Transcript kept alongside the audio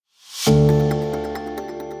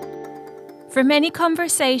For many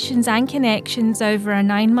conversations and connections over a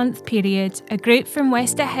 9-month period, a group from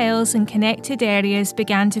Wester Hailes and connected areas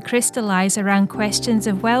began to crystallise around questions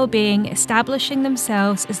of well-being, establishing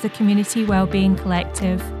themselves as the Community Wellbeing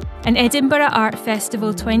Collective. An Edinburgh Art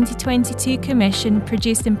Festival 2022 commission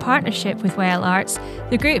produced in partnership with Whale Arts,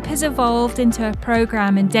 the group has evolved into a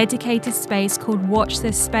programme and dedicated space called Watch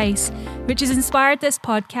This Space, which has inspired this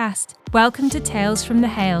podcast. Welcome to Tales from the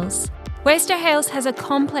Hailes. Wester Hailes has a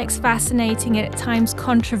complex, fascinating and at times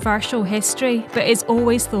controversial history, but is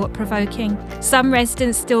always thought-provoking. Some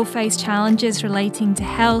residents still face challenges relating to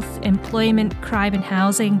health, employment, crime and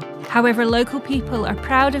housing. However, local people are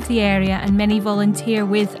proud of the area and many volunteer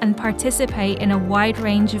with and participate in a wide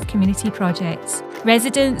range of community projects.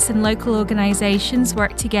 Residents and local organisations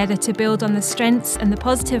work together to build on the strengths and the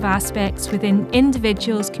positive aspects within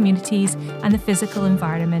individuals, communities and the physical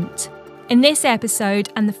environment. In this episode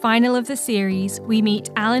and the final of the series, we meet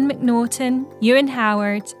Allan McNaughton, Eoghan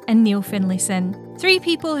Howard and Neil Finlayson. 3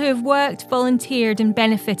 people who have worked, volunteered and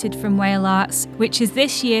benefited from Whale Arts, which is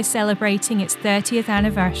this year celebrating its 30th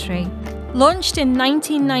anniversary. Launched in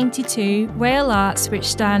 1992, Whale Arts, which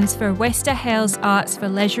stands for Wester Hailes Arts for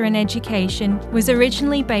Leisure and Education, was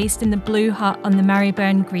originally based in the Blue Hut on the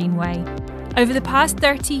Murrayburn Greenway. Over the past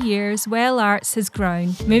 30 years, Whale Arts has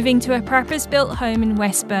grown, moving to a purpose-built home in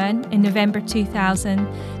Westburn in November 2000,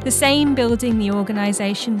 the same building the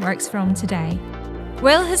organisation works from today.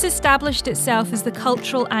 Whale has established itself as the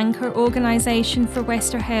cultural anchor organisation for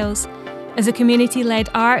Wester Hailes. As a community-led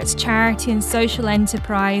arts, charity and social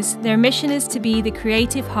enterprise, their mission is to be the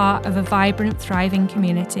creative heart of a vibrant, thriving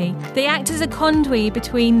community. They act as a conduit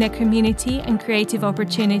between their community and creative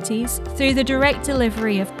opportunities through the direct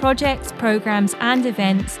delivery of projects, programmes and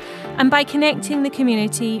events, and by connecting the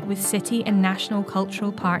community with city and national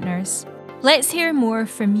cultural partners. Let's hear more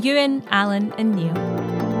from Eoghan, Allan and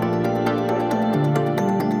Neil.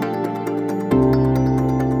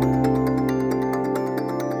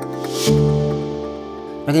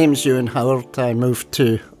 My name's Eoghan Howard. I moved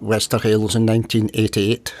to Wester Hailes in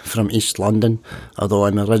 1988 from East London, although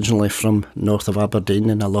I'm originally from north of Aberdeen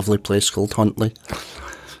in a lovely place called Huntly.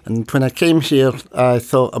 And when I came here, I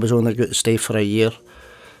thought I was only going to stay for a year,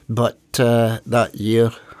 but that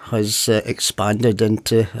year has expanded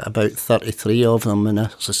into about 33 of them, and I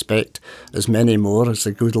suspect as many more as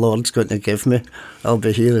the good Lord's going to give me. I'll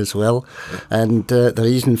be here as well. And the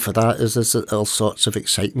reason for that is there's all sorts of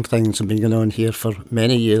exciting things have been going on here for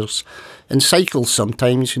many years. In cycles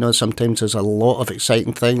sometimes, sometimes there's a lot of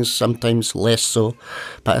exciting things, sometimes less so.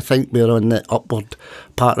 But I think we're on the upward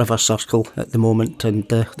part of our circle at the moment, and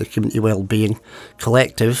the Community Wellbeing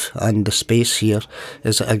Collective and the space here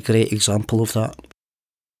is a great example of that.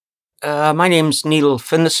 My name's Neil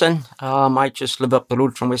Finlayson. I just live up the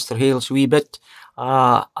road from Wester Hailes a wee bit.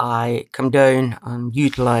 I come down and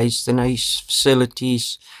utilise the nice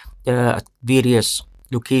facilities at various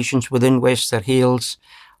locations within Wester Hailes.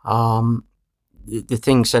 The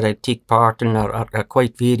things that I take part in are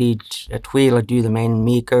quite varied. At Whale I do the men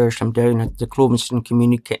makers. I'm down at the Cloviston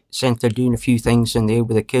Community Centre doing a few things in there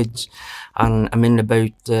with the kids. And I'm in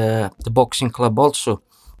about the boxing club also,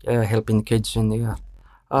 helping the kids in there.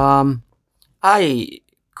 I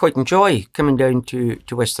quite enjoy coming down to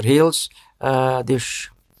Wester Hailes. There's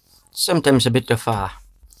sometimes a bit of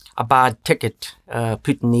a bad ticket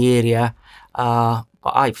put in the area, but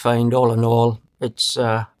I find all in all it's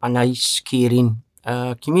a nice, caring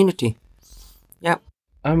community. Yeah.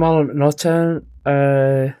 I'm Allan McNaughton.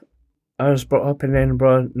 I was brought up in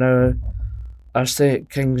Edinburgh. Now I stay at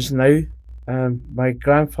Kings now. My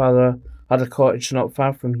grandfather had a cottage not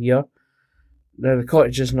far from here. Now the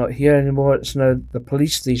cottage is not here anymore, it's now the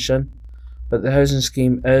police station, but the housing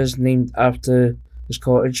scheme is named after his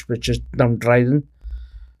cottage, which is Dundryden.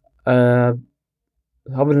 Having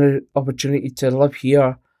the opportunity to live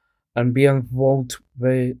here and be involved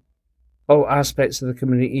with all aspects of the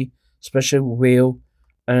community, especially Whale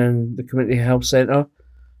and the Community Health Centre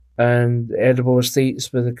and the Edinburgh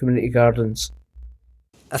Estates with the community gardens.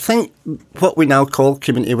 I think what we now call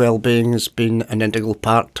community wellbeing has been an integral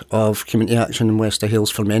part of community action in Wester Hailes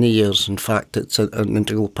for many years. In fact, it's an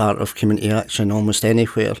integral part of community action almost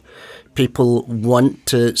anywhere. People want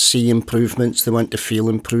to see improvements, they want to feel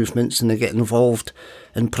improvements, and they get involved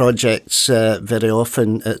in projects. Very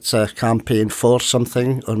often it's a campaign for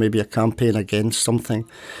something or maybe a campaign against something,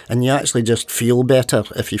 and you actually just feel better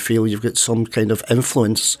if you feel you've got some kind of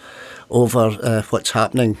influence over what's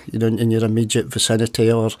happening, in your immediate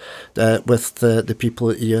vicinity or with the people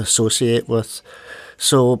that you associate with.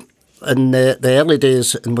 So in the early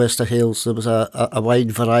days in Wester Hailes, there was a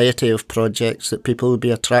wide variety of projects that people would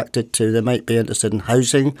be attracted to. They might be interested in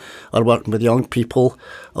housing or working with young people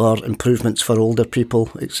or improvements for older people,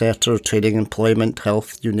 etc., training, employment,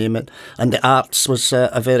 health, you name it. And the arts was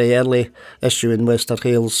a very early issue in Wester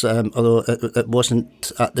Hailes, although it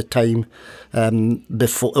wasn't at the time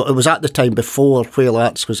before. It was at the time before Whale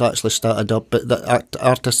Arts was actually started up, but the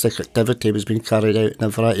artistic activity was being carried out in a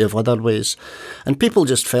variety of other ways. And people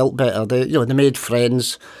just felt better. They made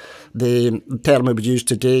friends. The term we would use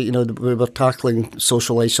today, we were tackling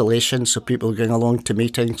social isolation, so people were going along to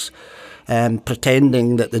meetings,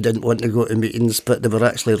 pretending that they didn't want to go to meetings, but they were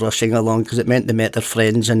actually rushing along because it meant they met their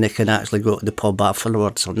friends and they can actually go to the pub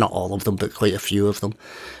afterwards. Or not all of them, but quite a few of them.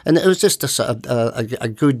 And it was just a sort of a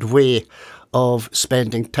good way of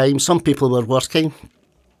spending time. Some people were working.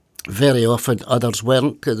 Very often others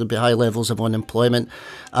weren't, because there'd be high levels of unemployment,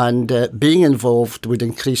 and being involved would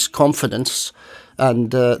increase confidence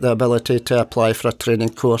and the ability to apply for a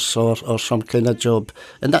training course or some kind of job.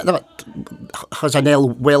 And that has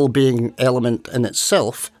an well-being element in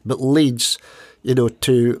itself, but leads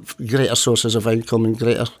to greater sources of income and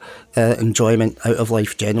greater enjoyment out of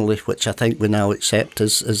life generally, which I think we now accept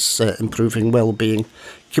as improving well-being.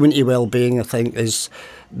 Community well-being, I think, is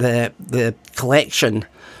the collection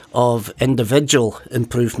of individual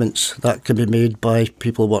improvements that can be made by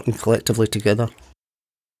people working collectively together.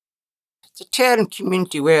 The term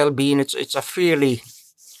community well-being, it's a fairly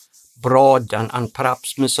broad and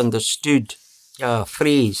perhaps misunderstood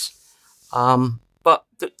phrase. But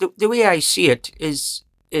the way I see it is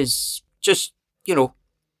just,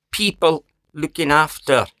 people looking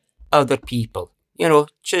after other people.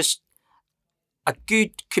 Just a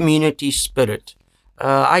good community spirit.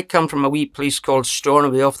 I come from a wee place called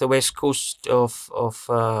Stornoway off the west coast of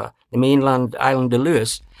the mainland island of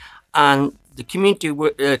Lewis, and the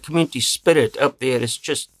community spirit up there is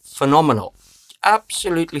just phenomenal,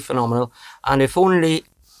 absolutely phenomenal. And if only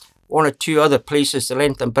one or two other places, the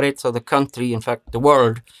length and breadth of the country, in fact the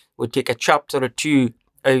world, would take a chapter or two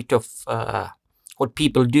out of what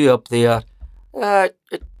people do up there, the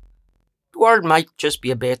world might just be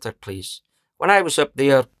a better place. When I was up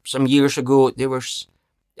there some years ago, there was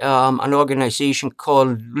an organisation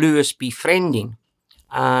called Lewis Befriending,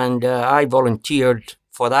 and I volunteered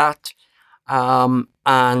for that. And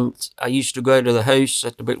I used to go out of the house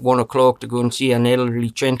at about 1 o'clock to go and see an elderly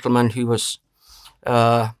gentleman who was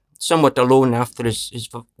somewhat alone after his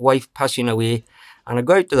wife passing away. And I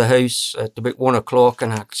go out to the house at about 1 o'clock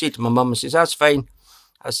and I say to my mum, I says, "That's fine."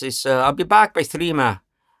 I says, "I'll be back by 3, ma."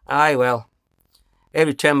 Aye, well,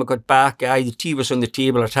 every time I got back, the tea was on the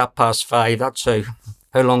table at 5:30. That's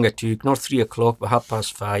how long it took. Not 3 o'clock, but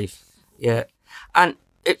 5:30. Yeah. And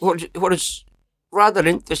what is rather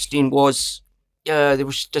interesting was there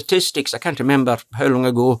were statistics, I can't remember how long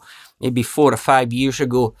ago, maybe 4 or 5 years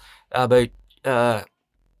ago, about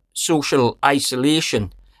social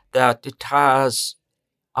isolation, that it has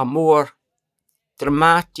a more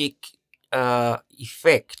dramatic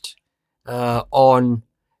effect on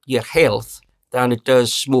your health than it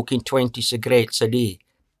does smoking 20 cigarettes a day.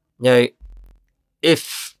 Now,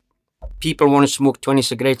 if people want to smoke 20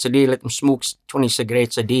 cigarettes a day, let them smoke 20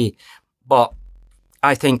 cigarettes a day. But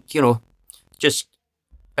I think, just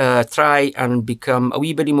try and become a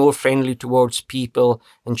wee bit more friendly towards people.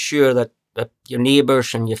 Ensure that your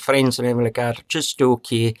neighbours and your friends and everything like that are just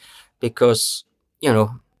okay, because, it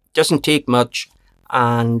doesn't take much,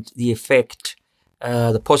 and the effect,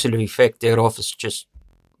 the positive effect thereof is just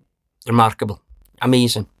remarkable,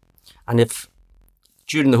 amazing. And if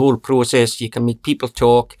during the whole process you can make people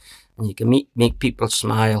talk and you can make people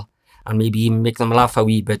smile and maybe even make them laugh a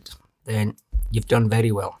wee bit, then you've done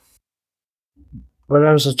very well. When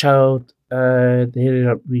I was a child, the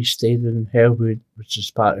area we stayed in Hellwood, which is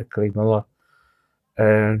part of Claymiller,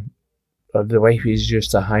 and the wifeys used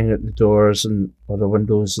to hang at the doors and or the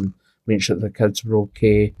windows and make sure the kids were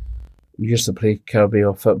okay. We used to play Kirby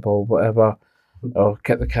or football, whatever, or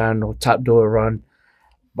kick the can or tap door run.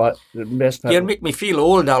 But the best part, you make me feel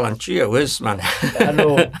old, Alan. Cheers, man. I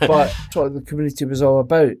know, but that's what the community was all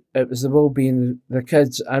about. It was the well-being of the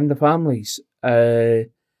kids and the families.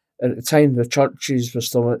 At the time, the churches were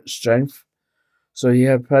still at strength. So you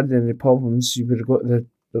had any problems, you would go to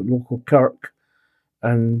the local kirk,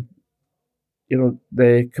 and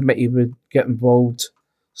the committee would get involved.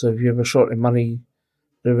 So if you were short of money,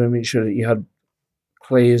 they would make sure that you had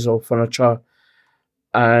clays or furniture,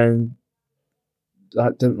 and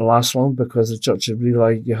that didn't last long because the church had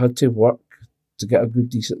realised you had to work to get a good,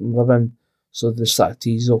 decent living, so they started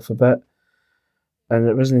to ease off a bit. And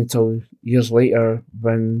it wasn't until years later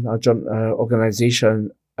when I joined an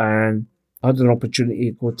organisation and I had an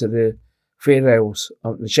opportunity to go to the Fair Isles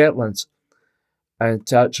up in the Shetlands and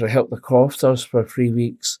to actually help the crofters for 3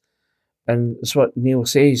 weeks. And it's what Neil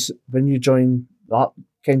says, when you join that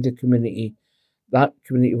kind of community, that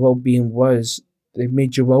community well-being was, they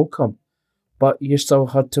made you welcome, but you still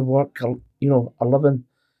had to work, a living,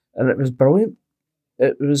 and it was brilliant.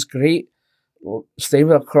 It was great. Staying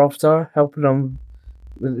with a crofter, helping them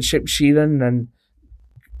with the ship shearing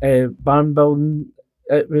and barn building,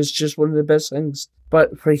 it was just one of the best things.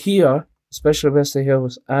 But for here, especially Wester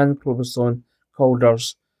Hills and Cloverstone,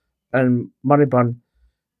 Calders and Murrayburn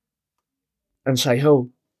and Hill,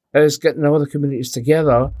 is getting all the communities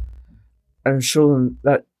together and showing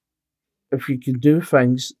that if you can do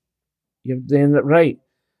things, you're doing it right,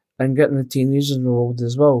 and getting the teenagers involved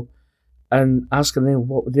as well, and asking them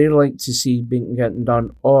what would they like to see being getting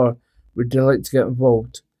done, or would they like to get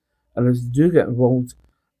involved. And if they do get involved,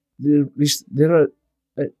 at least they're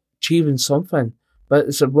achieving something. But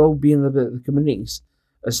it's a well-being of the communities.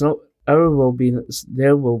 It's not our well-being, it's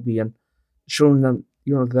their well-being, showing them,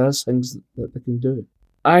 there's things that they can do.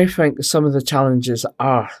 I think some of the challenges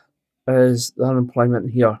is the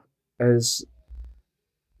unemployment here is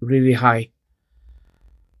really high.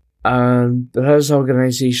 And there is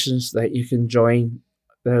organisations that you can join.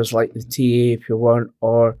 There's like the TA if you want,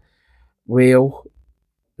 or Whale,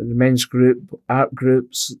 the men's group, art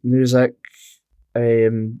groups, music,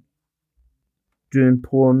 doing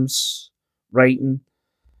poems, writing.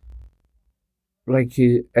 Like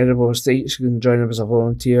Edinburgh Estates, you can join them as a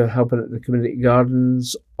volunteer, helping at the community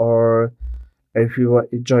gardens, or if you want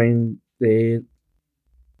to join the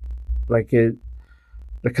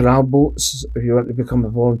canal boats, if you want to become a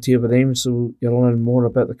volunteer with them, so you'll learn more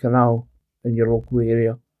about the canal in your local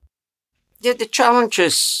area. The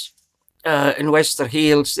challenges in Wester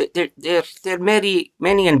Hailes, they're many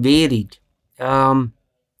and varied.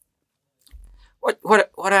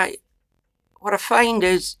 What I find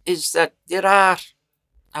is that there are,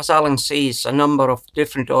 as Allan says, a number of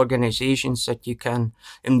different organisations that you can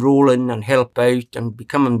enrol in and help out and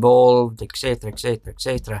become involved, etc., etc.,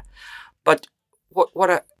 etc. But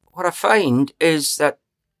what I find is that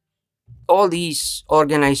all these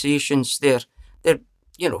organisations, they're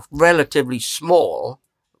relatively small,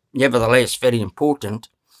 nevertheless very important.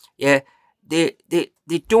 Yeah, they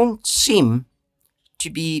don't seem to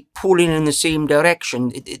be pulling in the same direction.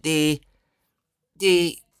 They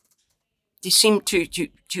seem to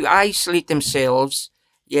isolate themselves,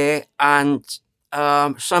 and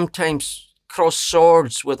sometimes cross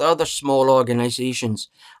swords with other small organisations.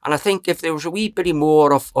 And I think if there was a wee bit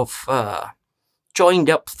more of joined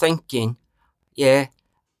up thinking,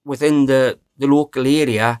 within the local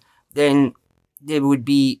area, then there would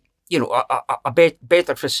be,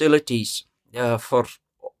 better facilities for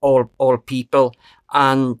all people,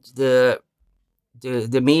 and the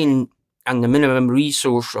main and the minimum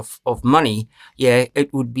resource of money,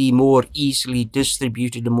 it would be more easily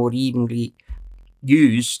distributed and more evenly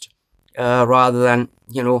used, rather than,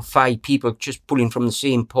 5 people just pulling from the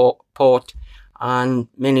same pot and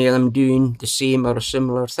many of them doing the same or a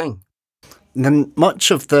similar thing. And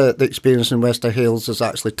much of the experience in Wester Hailes is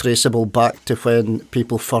actually traceable back to when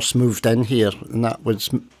people first moved in here, and that was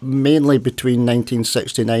mainly between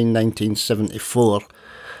 1969 and 1974.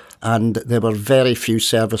 And there were very few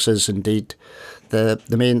services indeed.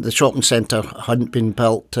 The shopping centre hadn't been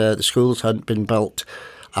built, the schools hadn't been built,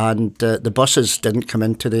 and the buses didn't come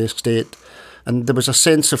into the estate. And there was a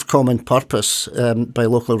sense of common purpose by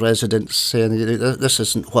local residents saying, this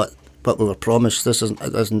isn't what we were promised, this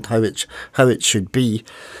isn't how it should be.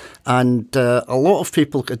 And a lot of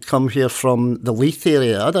people had come here from the Leith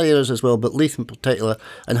area, other areas as well, but Leith in particular,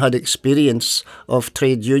 and had experience of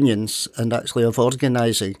trade unions and actually of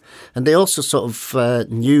organising. And they also sort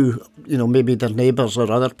of knew, maybe their neighbours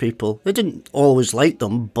or other people. They didn't always like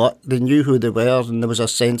them, but they knew who they were, and there was a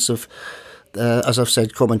sense of, as I've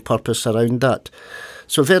said, common purpose around that.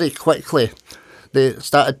 So very quickly, they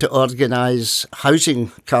started to organise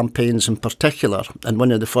housing campaigns in particular, and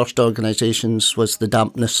one of the first organisations was the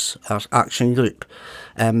Dampness Action Group,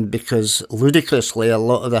 because ludicrously a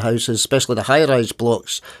lot of the houses, especially the high-rise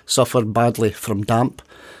blocks, suffered badly from damp.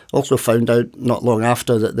 Also found out not long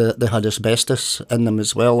after that they had asbestos in them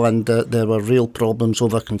as well, and there were real problems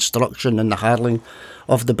over construction and the harling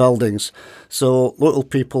of the buildings. So local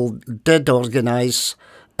people did organise,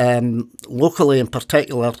 locally in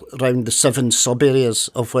particular, around the 7 sub-areas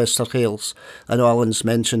of Wester Hailes. I know Alan's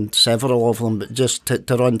mentioned several of them, but just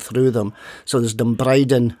to run through them. So there's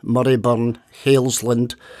Dunbriden, Murrayburn,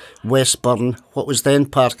 Halesland, Westburn, what was then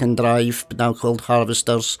Park and Drive, but now called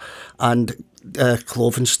Harvesters, and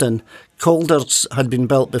Clovenston, Calders had been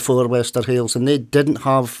built before Wester Hailes, and they didn't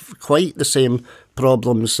have quite the same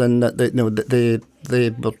problems in that they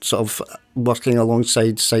were sort of working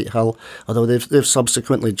alongside Sighthill, although they've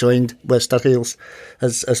subsequently joined Wester Hailes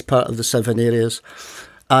as part of the 7 areas.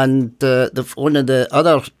 And one of the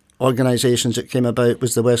other organisations that came about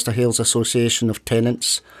was the Wester Hailes Association of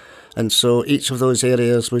Tenants. And so each of those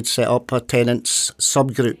areas would set up a tenants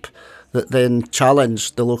subgroup that then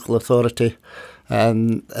challenged the local authority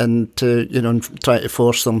and to try to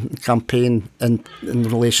force them campaign in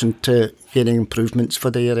relation to gaining improvements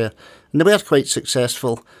for the area. And they were quite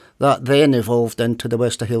successful. That then evolved into the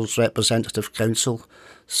Wester Hailes Representative Council.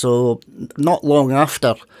 So not long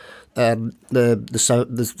after the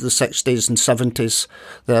 60s and 70s,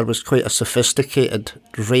 there was quite a sophisticated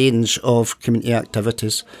range of community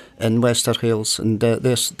activities in Wester Hailes, and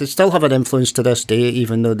they still have an influence to this day,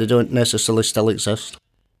 even though they don't necessarily still exist.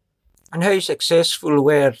 And how successful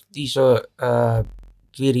were these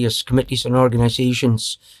various committees and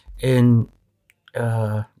organisations in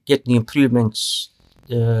getting the improvements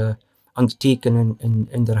undertaken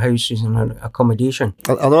in their houses and accommodation?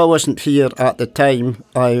 Although I wasn't here at the time,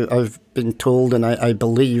 I've been told, and I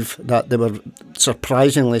believe, that they were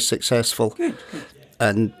surprisingly successful. Good.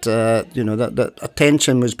 And that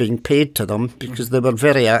attention was being paid to them because they were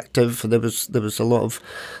very active. There was a lot of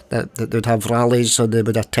that they'd have rallies, or they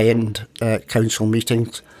would attend council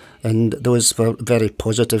meetings, and those were very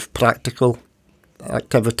positive, practical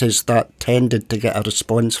activities that tended to get a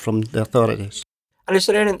response from the authorities. And is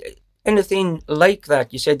there anything like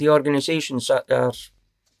that? You said the organisations are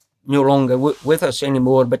no longer with us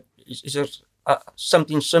anymore, but is there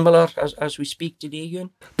something similar as we speak today,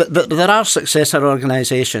 Eoghan? There are successor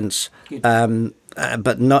organisations,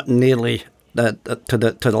 but not nearly to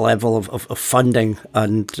the level of funding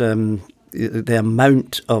and the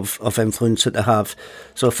amount of influence that they have.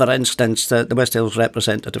 So, for instance, the West Hailes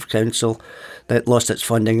Representative Council that lost its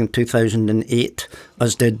funding in 2008,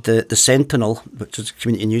 as did the Sentinel, which was a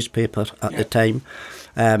community newspaper at the time.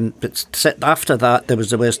 But after that, there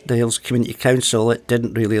was the West Hailes Community Council. It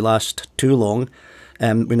didn't really last too long.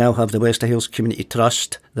 We now have the West Hailes Community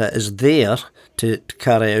Trust that is there to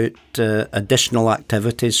carry out additional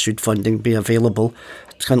activities should funding be available.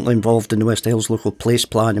 It's currently involved in the West Hailes Local Place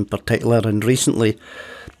Plan in particular, and recently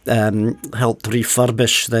helped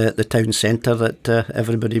refurbish the town centre that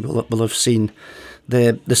everybody will have seen.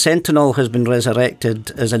 The Sentinel has been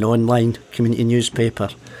resurrected as an online community newspaper.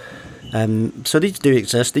 So these do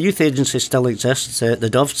exist. The youth agency still exists. The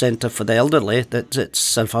Dove Centre for the elderly, it's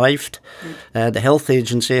survived. The health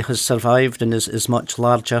agency has survived and is much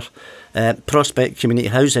larger. Prospect Community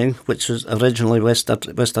Housing, which was originally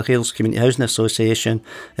Wester Hailes Community Housing Association,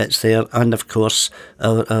 it's there. And of course,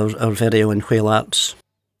 our very own Whale Arts.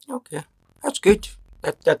 Okay, that's good.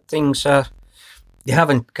 That things they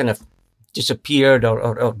haven't kind of disappeared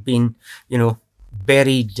or been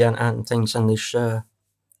buried and things, and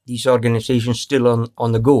these organisations still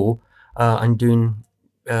on the go and doing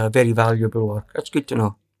very valuable work. That's good to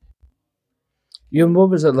know. What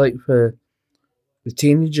was it like for the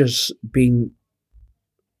teenagers being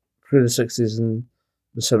through the 60s and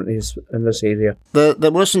the 70s in this area?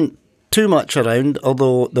 There wasn't too much around,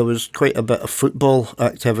 although there was quite a bit of football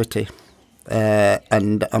activity.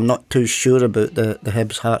 And I'm not too sure about the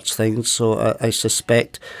Hibs Hearts thing, so I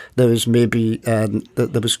suspect there was maybe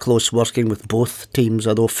there was close working with both teams,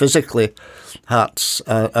 although physically Hearts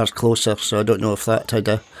are closer, so I don't know if that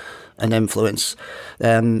had an influence.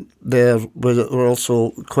 There were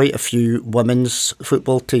also quite a few women's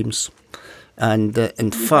football teams, and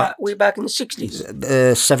in fact, way back in the 60s,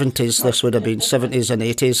 70s, this would have been 70s and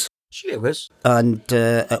 80s. Sure it was. And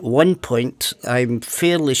at one point, I'm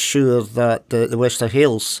fairly sure that the Wester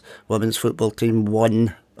Hailes women's football team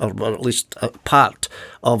won, or at least a part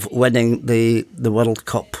of winning the World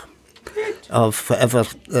Cup of whatever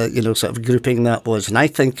sort of grouping that was. And I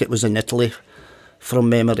think it was in Italy, from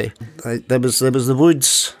memory. There was the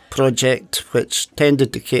Woods project, which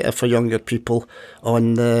tended to cater for younger people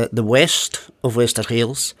on the west of Wester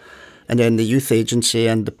Hailes, and then the youth agency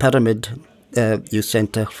and the Pyramid Youth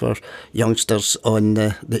Centre for youngsters on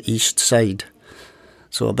the east side.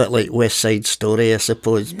 So a bit like West Side Story, I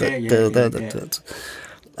suppose.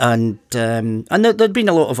 And there'd been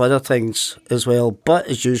a lot of other things as well, but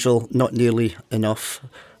as usual, not nearly enough.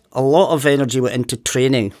 A lot of energy went into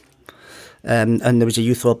training, and there was a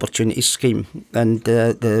youth opportunities scheme and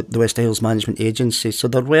the West Hailes Management Agency. So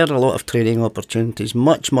there were a lot of training opportunities,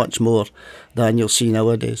 much more than you'll see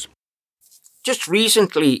nowadays. just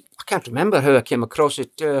recently, I can't remember how I came across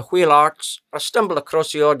it, Whale Arts. I stumbled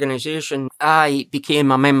across the organisation. I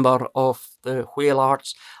became a member of the Whale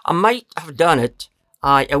Arts. I might have done it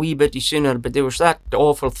a wee bit sooner, but there was that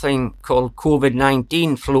awful thing called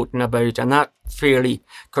COVID-19 floating about, and that fairly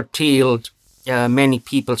curtailed many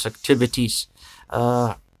people's activities,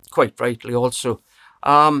 quite rightly also.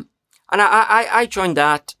 And I joined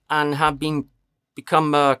that and have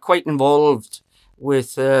become quite involved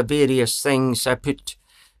with various things. I put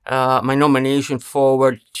my nomination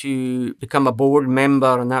forward to become a board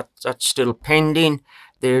member, and that's still pending.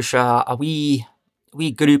 There's a wee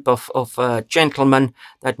group of gentlemen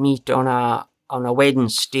that meet on a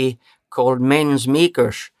Wednesday called Men's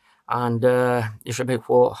Makers, and there's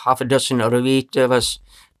about half a dozen or 8 of us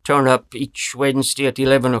turn up each Wednesday at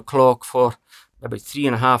 11 o'clock for about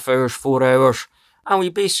 3.5 hours, 4 hours, and we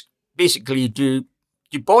basically do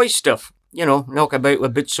boy stuff. Knock about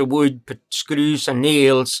with bits of wood, put screws and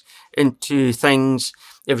nails into things.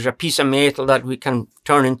 If there's a piece of metal that we can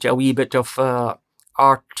turn into a wee bit of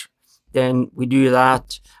art, then we do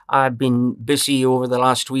that. I've been busy over the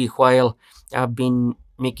last wee while. I've been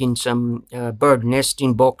making some bird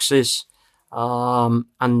nesting boxes. And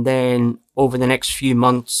then over the next few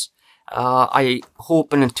months, I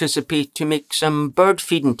hope and anticipate to make some bird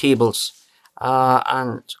feeding tables.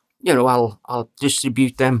 And I'll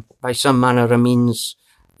distribute them by some manner of means,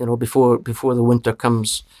 before the winter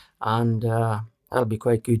comes, and that'll be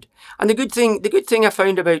quite good. And the good thing I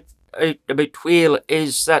found about Whale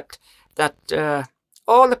is that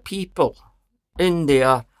all the people in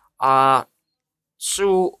there are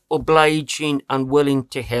so obliging and willing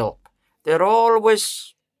to help. They're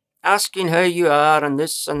always asking how you are and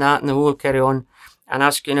this and that and the whole carry on, and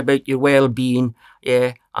asking about your well-being.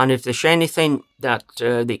 Yeah, and if there's anything that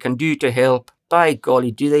they can do to help, by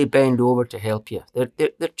golly, do they bend over to help you.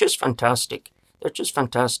 They're just fantastic. They're just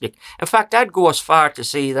fantastic. In fact, I'd go as far to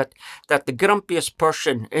say that the grumpiest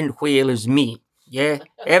person in Whale is me. Yeah,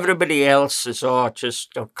 everybody else is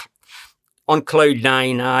just on cloud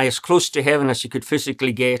 9, as close to heaven as you could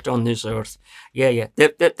physically get on this earth. Yeah,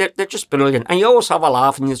 they're just brilliant. And you always have a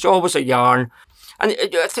laugh, and there's always a yarn. And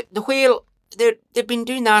the Whale, they've been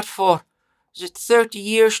doing that for, is it 30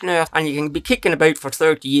 years now? And you can be kicking about for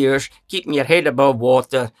 30 years, keeping your head above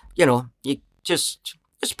water.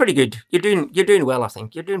 It's pretty good. You're doing well, I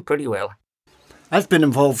think. You're doing pretty well. I've been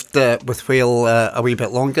involved with Whale a wee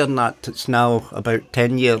bit longer than that. It's now about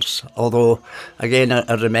 10 years. Although, again,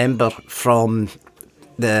 I remember from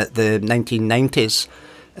the 1990s,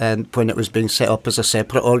 when it was being set up as a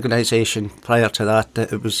separate organisation. Prior to that,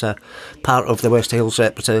 it was part of the West Hales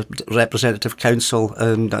Representative Council,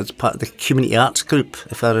 and as part of the Community Arts Group,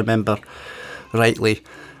 if I remember rightly.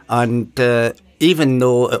 And even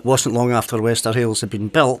though it wasn't long after Wester Hales had been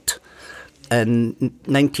built, in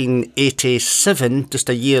 1987, just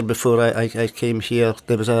a year before I came here,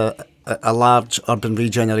 there was a large urban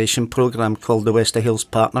regeneration programme called the Wester Hales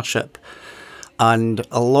Partnership. And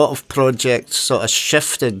a lot of projects sort of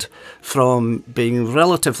shifted from being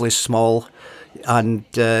relatively small and,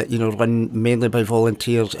 run mainly by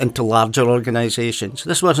volunteers into larger organisations.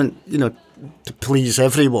 This wasn't, to please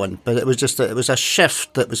everyone, but it was a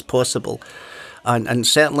shift that was possible. And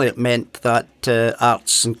certainly it meant that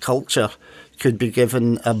arts and culture could be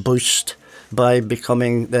given a boost by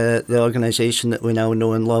becoming the organisation that we now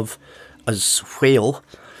know and love as Whale,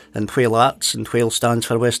 and Whale Arts, and Whale stands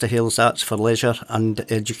for Wester Hales Arts for Leisure and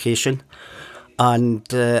Education. And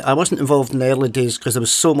I wasn't involved in the early days because there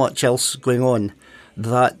was so much else going on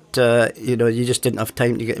that, you just didn't have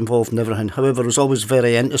time to get involved in everything. However, I was always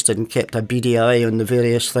very interested and kept a beady eye on the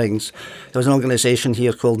various things. There was an organisation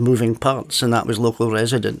here called Moving Parts, and that was local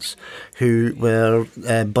residents who were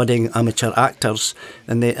budding amateur actors,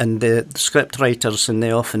 and the script writers, and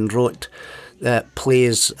they often wrote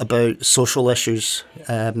plays about social issues.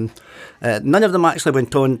 None of them actually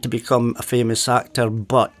went on to become a famous actor,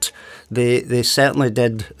 but they certainly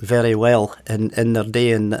did very well in their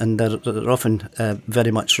day, and they're often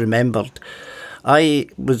very much remembered. I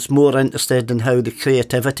was more interested in how the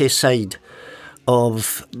creativity side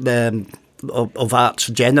of arts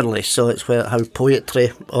generally, so it's how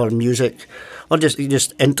poetry or music or just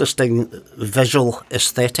interesting visual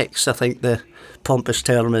aesthetics, I think the pompous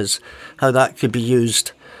term is, how that could be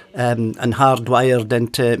used and hardwired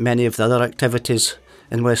into many of the other activities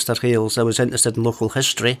in Wester Hales. I was interested in local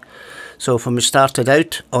history, so when we started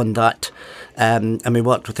out on that and we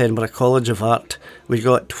worked with Edinburgh College of Art, we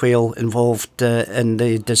got Whale involved in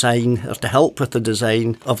the design, or to help with the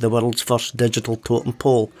design of the world's first digital totem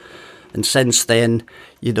pole. And since then,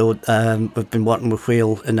 we've been working with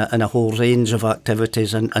Whale in a whole range of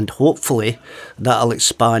activities, and hopefully that'll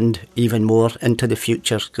expand even more into the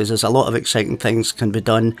future, because there's a lot of exciting things can be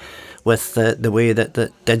done with the way that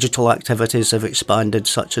the digital activities have expanded,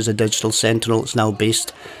 such as a digital sentinel that's now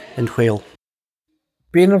based in Whale.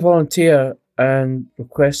 Being a volunteer and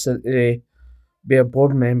requested to be a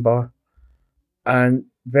board member, and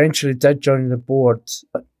eventually did join the board,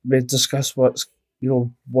 we discussed what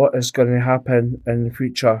is going to happen in the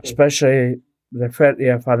future, especially the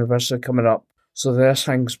 30th anniversary coming up. So there's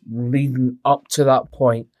things leading up to that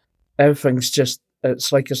point. Everything's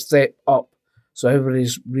it's like a step up. So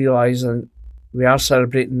everybody's realising we are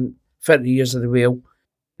celebrating 30 years of the whale.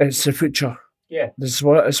 It's the future. Yeah. It's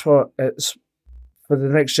for the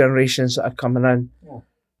next generations that are coming in. Yeah.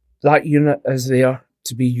 That unit is there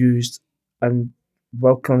to be used and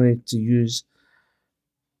welcoming to use.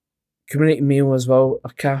 Community meal as well, a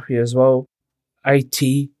cafe as well,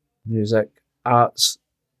 IT, music, arts,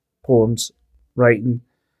 poems, writing,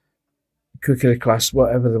 cookery class,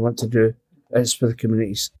 whatever they want to do. It's for the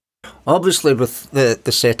communities. Obviously, with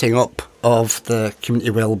the setting up of the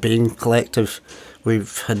Community Wellbeing Collective,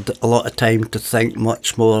 we've had a lot of time to think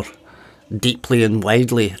much more deeply and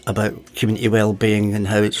widely about community wellbeing and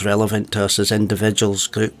how it's relevant to us as individuals,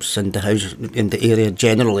 groups, and in the area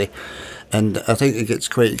generally. And I think it gets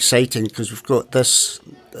quite exciting because we've got this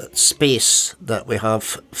space that we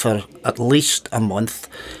have for at least a month,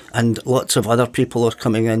 and lots of other people are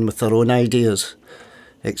coming in with their own ideas,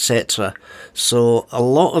 etc. So a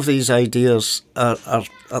lot of these ideas are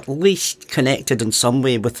at least connected in some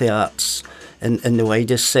way with the arts in the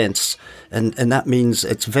widest sense. And that means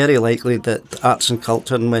it's very likely that arts and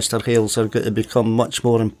culture in Wester Hailes are going to become much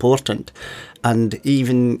more important. And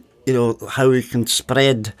even, how we can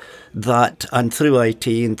spread that, and through IT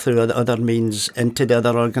and through other means, into the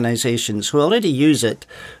other organisations who already use it,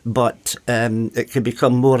 but it could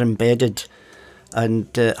become more embedded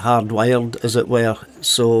and hardwired, as it were.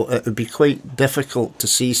 So it would be quite difficult to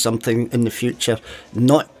see something in the future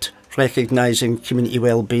not recognising community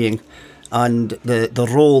wellbeing and the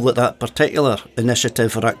role that particular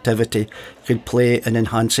initiative or activity could play in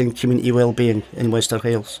enhancing community wellbeing in Wester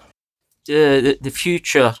Hailes. The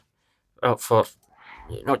future for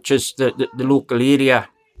not just the local area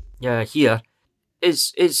here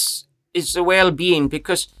is the well-being,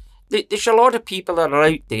 because there's a lot of people that are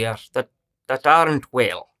out there that aren't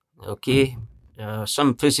well, okay?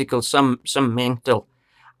 Some physical, some mental.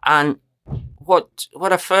 And what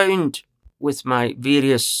I found with my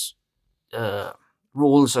various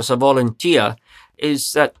roles as a volunteer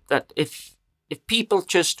is that if people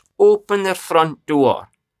just open their front door,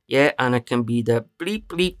 and it can be the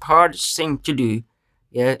bleep hardest thing to do,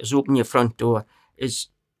 is open your front door, is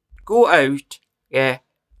go out,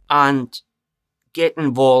 and get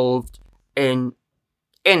involved in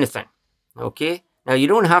anything, okay? Now, you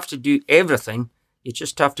don't have to do everything, you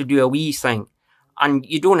just have to do a wee thing. And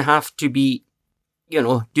you don't have to be,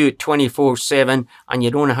 do it 24/7, and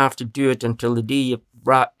you don't have to do it until the day you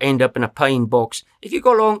end up in a pine box. If you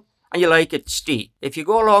go along and you like it, stay. If you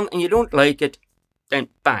go along and you don't like it, then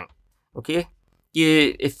bang, okay?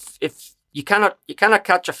 If you cannot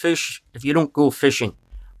catch a fish if you don't go fishing.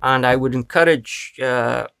 And I would encourage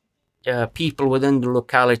people within the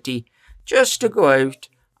locality just to go out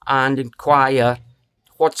and inquire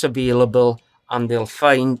what's available, and they'll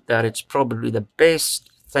find that it's probably the best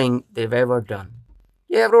thing they've ever done.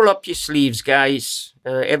 Roll up your sleeves, guys.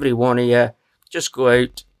 Every one of you, just go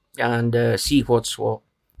out and see what's what.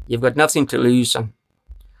 You've got nothing to lose and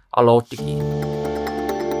a lot to gain.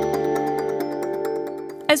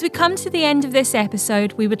 As we come to the end of this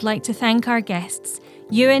episode, we would like to thank our guests,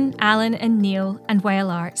 Eoghan, Allan and Neil, and Whale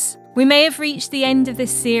Arts. We may have reached the end of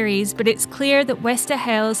this series, but it's clear that Wester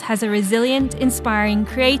Hailes has a resilient, inspiring,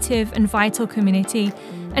 creative and vital community,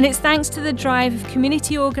 and it's thanks to the drive of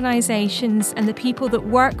community organisations and the people that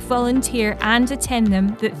work, volunteer and attend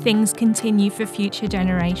them that things continue for future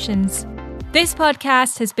generations. This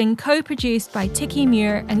podcast has been co-produced by Tiki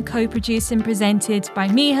Muir and co-produced and presented by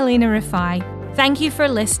me, Helena Rafai. Thank you for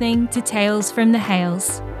listening to Tales from the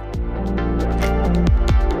Hailes.